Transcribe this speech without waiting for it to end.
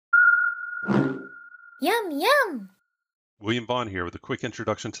Yum, yum! William Vaughn here with a quick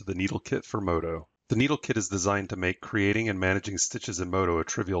introduction to the needle kit for MODO. The needle kit is designed to make creating and managing stitches in MODO a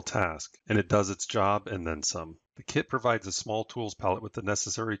trivial task, and it does its job and then some. The kit provides a small tools palette with the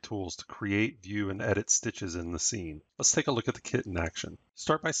necessary tools to create, view, and edit stitches in the scene. Let's take a look at the kit in action.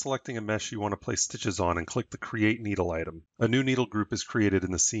 Start by selecting a mesh you want to place stitches on and click the Create Needle item. A new needle group is created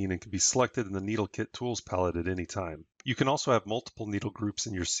in the scene and can be selected in the Needle Kit tools palette at any time. You can also have multiple needle groups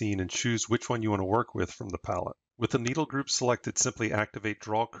in your scene and choose which one you want to work with from the palette. With the needle group selected, simply activate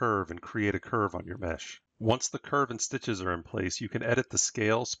Draw Curve and create a curve on your mesh. Once the curve and stitches are in place, you can edit the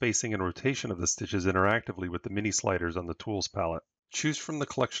scale, spacing, and rotation of the stitches interactively with the mini sliders on the Tools palette. Choose from the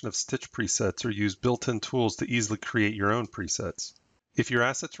collection of stitch presets or use built-in tools to easily create your own presets. If your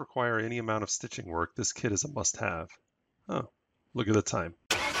assets require any amount of stitching work, this kit is a must-have. Oh, look at the time.